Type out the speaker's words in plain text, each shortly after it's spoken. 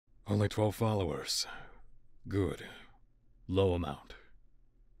Only 12 followers. Good. Low amount.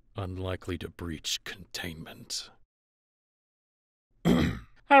 Unlikely to breach containment. Hey,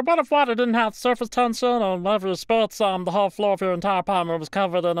 what if water didn't have surface tension and every spits, the whole floor of your entire apartment was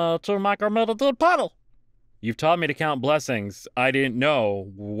covered in a 2 micrometer deep puddle? You've taught me to count blessings I didn't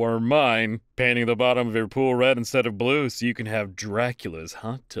know were mine. Painting the bottom of your pool red instead of blue so you can have Dracula's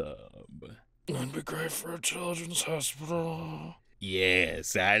hot tub. That'd be great for a children's hospital.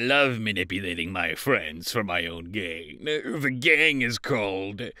 Yes, I love manipulating my friends for my own gain. The gang is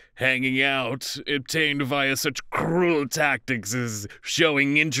called hanging out, obtained via such cruel tactics as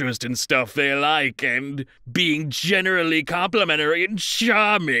showing interest in stuff they like and being generally complimentary and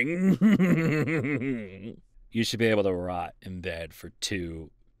charming. You should be able to rot in bed for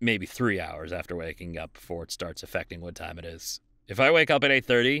 2, maybe 3 hours after waking up before it starts affecting what time it is. If I wake up at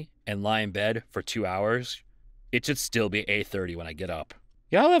 8:30 and lie in bed for 2 hours, it should still be 8:30 when I get up.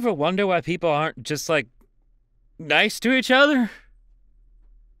 Y'all ever wonder why people aren't just, like, nice to each other?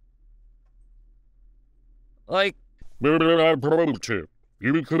 Like... You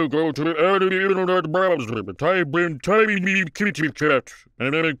could go to the internet browser, type in tiny kitty cat,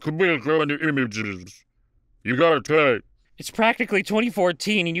 and then it could be on the images. You gotta type. It's practically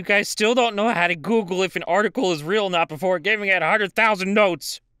 2014 and you guys still don't know how to Google if an article is real or not before giving it 100,000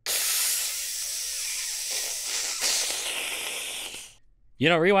 notes. You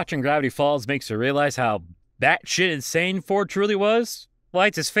know, rewatching Gravity Falls makes you realize how batshit insane Ford truly was.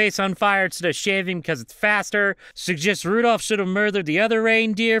 Lights his face on fire instead of shaving because it's faster. Suggests Rudolph should have murdered the other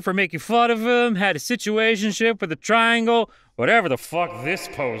reindeer for making fun of him. Had a situationship with a triangle. Whatever the fuck this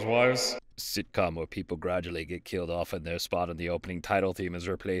pose was. Sitcom where people gradually get killed off and their spot on the opening title theme is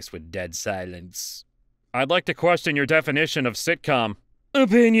replaced with dead silence. I'd like to question your definition of sitcom.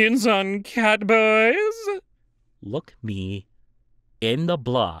 Opinions on Catboys? Look me in the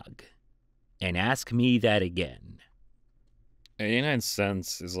blog and ask me that again. 89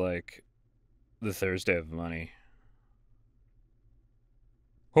 cents is like the Thursday of money.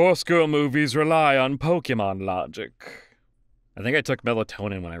 Horse girl movies rely on Pokemon logic. I think I took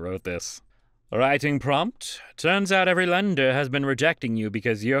melatonin when I wrote this. Writing prompt. Turns out every lender has been rejecting you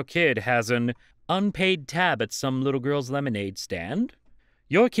because your kid has an unpaid tab at some little girl's lemonade stand.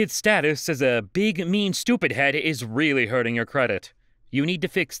 Your kid's status as a big, mean, stupid head is really hurting your credit. You need to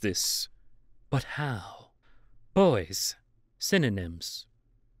fix this. But how? Boys. Synonyms.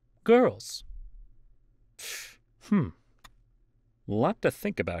 Girls. Lot to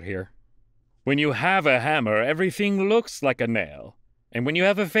think about here. When you have a hammer, everything looks like a nail. And when you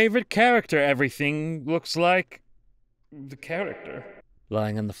have a favorite character, everything looks like... the character.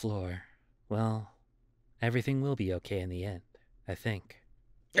 Lying on the floor. Well, everything will be okay in the end, I think.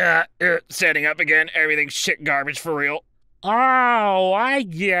 Setting up again. Everything's shit garbage for real. Oh, I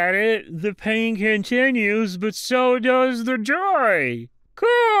get it. The pain continues, but so does the joy.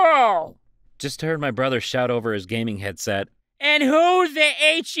 Cool! Just heard my brother shout over his gaming headset, "And who the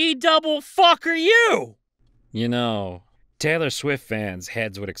H-E double fuck are you?" You know, Taylor Swift fans'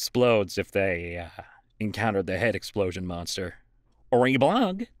 heads would explode if they encountered the head explosion monster. Or a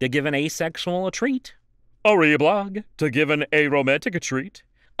blog to give an asexual a treat. Or a blog to give an aromantic a treat.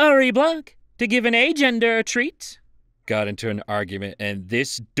 Or a blog to give an agender a treat. Got into an argument and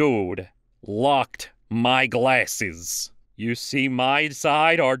this dude locked my glasses. You see my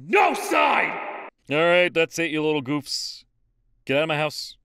side or no side? All right, that's it, you little goofs. Get out of my house.